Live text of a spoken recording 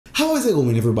How is it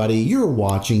going, everybody? You're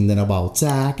watching Then About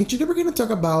Tech, and today we're going to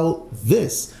talk about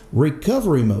this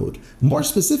recovery mode. More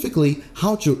specifically,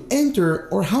 how to enter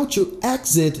or how to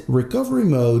exit recovery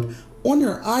mode on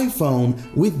your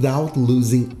iPhone without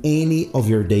losing any of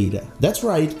your data. That's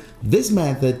right, this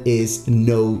method is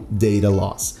no data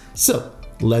loss. So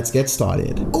let's get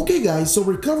started. Okay guys, so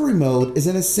recovery mode is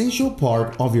an essential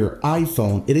part of your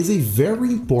iPhone. It is a very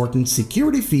important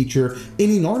security feature,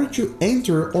 and in order to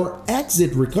enter or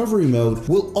exit recovery mode,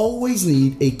 we'll always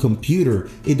need a computer.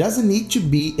 It doesn't need to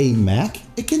be a Mac,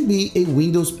 it can be a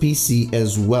Windows PC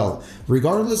as well.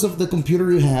 Regardless of the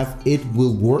computer you have, it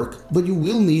will work, but you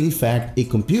will need in fact a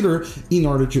computer in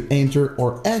order to enter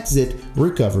or exit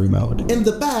recovery mode. In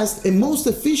the best and most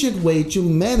efficient way to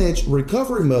manage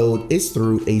recovery mode is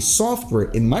through a software,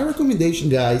 and my recommendation,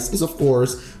 guys, is of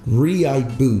course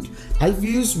ReiBoot. I've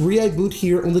used ReiBoot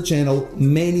here on the channel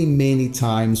many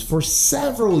times for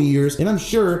several years, and I'm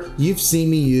sure you've seen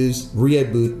me use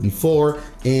ReiBoot before,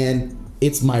 and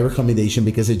it's my recommendation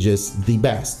because it's just the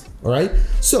best. All right,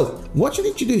 so what you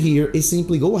need to do here is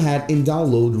simply go ahead and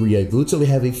download ReiBoot. So we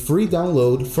have a free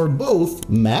download for both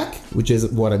Mac, which is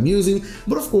what I'm using,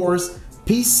 but of course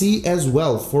PC as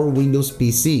well for Windows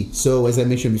PC. So as I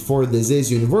mentioned before, this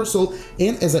is universal,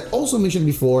 and as I also mentioned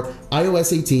before,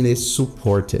 iOS 18 is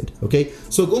supported. Okay,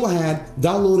 so go ahead,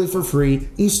 download it for free,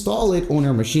 install it on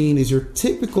your machine. Is your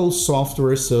typical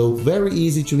software, so very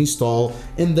easy to install,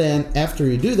 and then after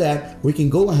you do that, we can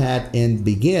go ahead and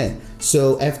begin.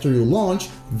 So after you launch,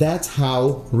 that's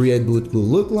how ReiBoot will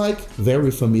look like.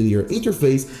 Very familiar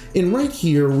interface, and right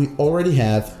here we already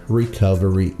have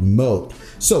recovery mode.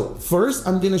 So first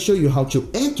I'm going to show you how to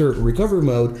enter recovery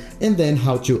mode and then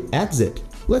how to exit.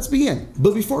 Let's begin.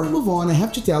 But before I move on, I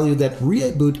have to tell you that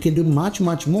ReiBoot can do much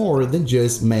more than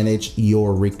just manage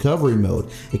your recovery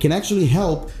mode. It can actually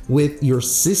help with your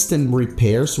system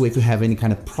repair. So if you have any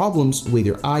kind of problems with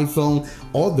your iPhone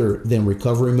other than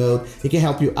recovery mode, it can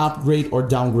help you upgrade or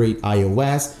downgrade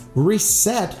iOS,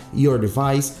 reset your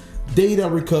device, data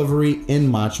recovery, and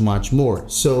much more.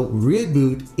 So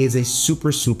ReiBoot is a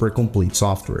super complete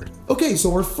software. Okay,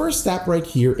 so our first step right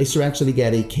here is to actually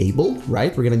get a cable,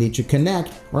 right? We're gonna need to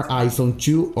connect our iPhone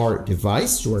to our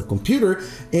device, to our computer,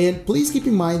 and please keep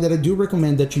in mind that I do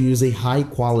recommend that you use a high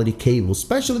quality cable,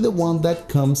 especially the one that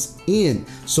comes in,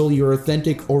 so your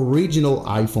authentic original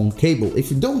iPhone cable.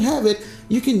 If you don't have it,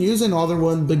 you can use another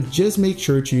one, but just make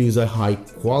sure to use a high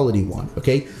quality one,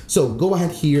 okay? So go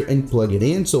ahead here and plug it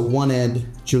in. So one end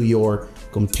to your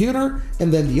computer,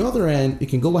 and then the other end, you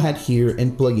can go ahead here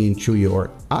and plug into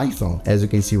your iPhone, as you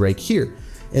can see right here.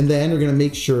 And then you're gonna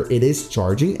make sure it is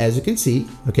charging, as you can see,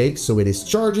 okay? So it is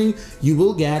charging. You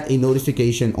will get a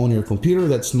notification on your computer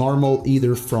that's normal,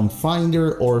 either from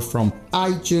Finder or from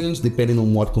iTunes, depending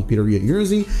on what computer you're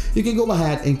using. You can go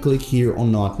ahead and click here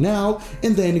on Not Now,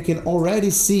 and then you can already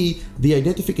see the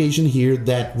identification here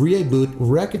that ReiBoot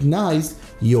recognized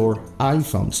your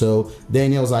iPhone. So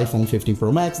Daniel's iPhone 15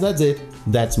 Pro Max, that's it.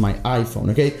 That's my iPhone,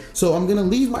 okay? So I'm gonna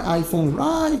leave my iPhone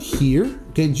right here,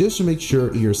 okay, just to make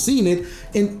sure you're seeing it.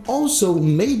 And also,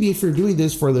 maybe if you're doing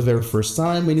this for the very first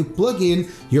time, when you plug in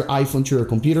your iPhone to your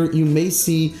computer, you may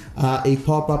see a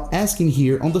pop-up asking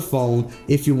here on the phone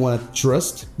if you want to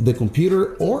trust the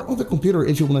computer, or on the computer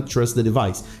if you want to trust the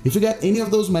device. If you get any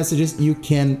of those messages, you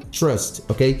can trust,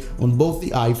 okay, on both the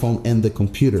iPhone and the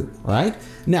computer. All right,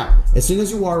 now as soon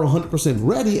as you are 100%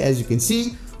 ready, as you can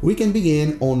see, we can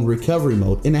begin on recovery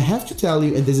mode. And I have to tell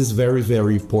you, and this is very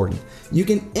important, you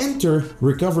can enter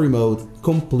recovery mode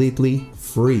completely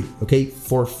free, okay,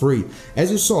 for free.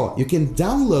 As you saw, you can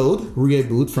download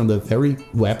ReiBoot from the very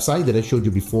website that I showed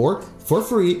you before for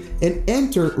free and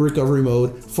enter recovery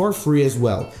mode for free as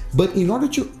well. But in order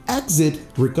to exit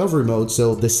recovery mode,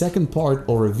 so the second part of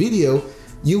our video,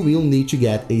 you will need to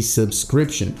get a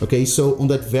subscription, okay? So on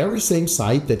that very same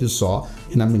site that you saw,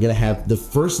 and I'm gonna have the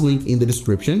first link in the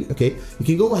description, okay? You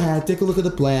can go ahead, take a look at the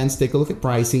plans, take a look at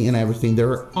pricing and everything. There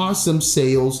are awesome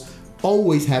sales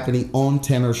always happening on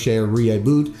Tenorshare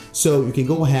ReiBoot, so you can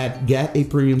go ahead, get a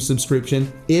premium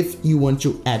subscription if you want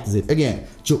to exit. Again,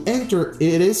 to enter,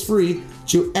 it is free.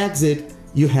 To exit,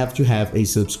 you have to have a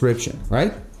subscription,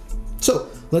 right? So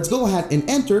let's go ahead and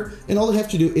enter, and all you have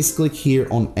to do is click here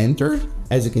on enter.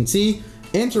 As you can see,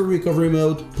 enter recovery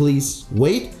mode, please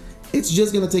wait. It's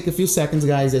just gonna take a few seconds,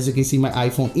 guys. As you can see, my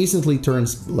iPhone instantly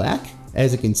turns black,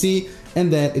 as you can see,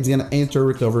 and then it's gonna enter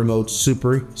recovery mode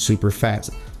super fast.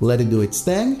 Let it do its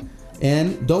thing,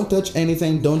 and don't touch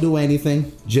anything, don't do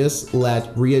anything, just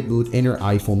let reboot and your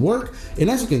iPhone work. And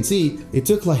as you can see, it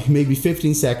took like maybe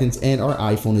 15 seconds and our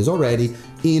iPhone is already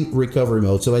in recovery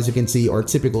mode. So as you can see, our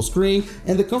typical screen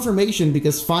and the confirmation,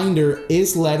 because Finder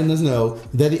is letting us know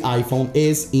that the iPhone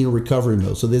is in recovery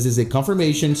mode. So this is a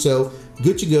confirmation, so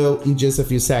good to go in just a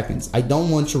few seconds. I don't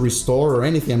want to restore or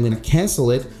anything. I'm going to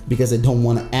cancel it because I don't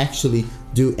want to actually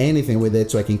do anything with it.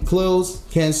 So I can close,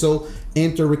 cancel,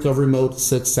 enter recovery mode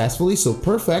successfully. So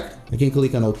perfect. I can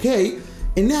click on OK.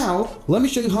 And now let me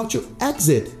show you how to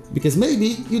exit, because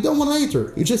maybe you don't want to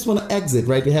enter, you just want to exit,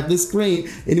 right? You have this screen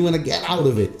and you want to get out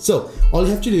of it. So all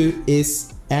you have to do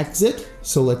is exit.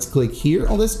 So let's click here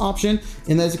on this option.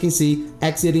 And as you can see,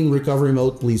 exiting recovery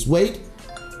mode, please wait.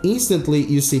 Instantly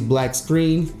you see black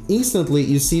screen, instantly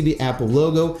you see the Apple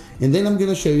logo, and then I'm going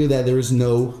to show you that there is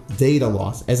no data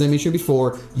loss. As I mentioned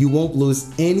before, you won't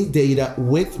lose any data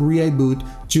with reboot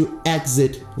to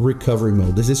exit recovery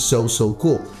mode. This is so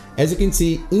cool. As you can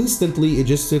see, instantly it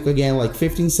just took again like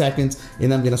 15 seconds,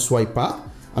 and I'm going to swipe up.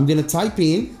 I'm going to type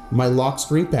in my lock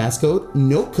screen passcode,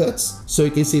 no cuts. So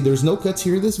you can see there's no cuts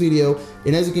here in this video.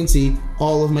 And as you can see,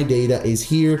 all of my data is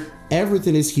here.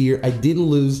 Everything is here. I didn't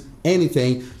lose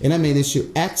anything, and I managed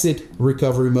to exit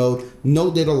recovery mode,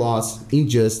 no data loss, in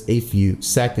just a few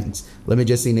seconds. Let me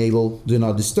just enable do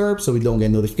not disturb so we don't get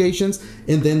notifications,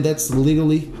 and then that's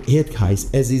literally it,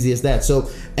 guys. As easy as that. So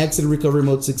exit recovery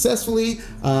mode successfully.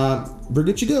 We're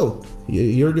good to go.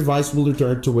 Your device will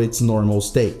return to its normal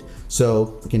state.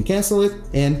 So we can cancel it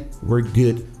and we're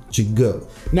good to go.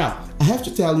 Now I have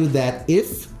to tell you that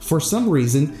if for some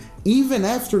reason, even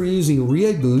after using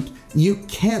reboot, you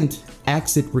can't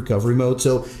exit recovery mode,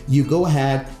 so you go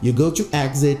ahead, you go to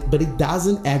exit, but it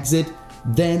doesn't exit,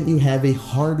 then you have a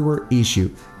hardware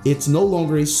issue. It's no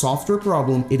longer a software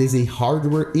problem, it is a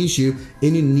hardware issue,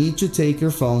 and you need to take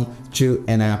your phone to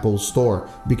an Apple store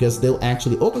because they'll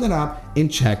actually open it up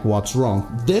and check what's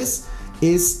wrong. This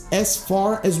is as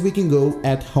far as we can go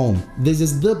at home. This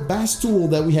is the best tool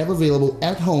that we have available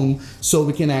at home, so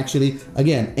we can actually,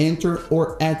 again, enter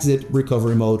or exit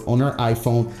recovery mode on our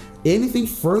iPhone. Anything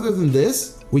further than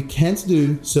this, we can't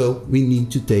do, so we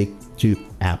need to take to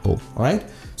Apple, all right?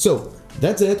 So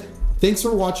that's it. Thanks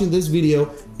for watching this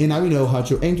video, and now you know how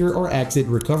to enter or exit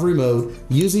recovery mode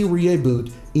using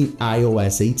reboot in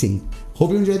iOS 18.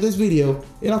 Hope you enjoyed this video,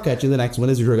 and I'll catch you in the next one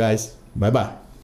as usual, guys. Bye-bye.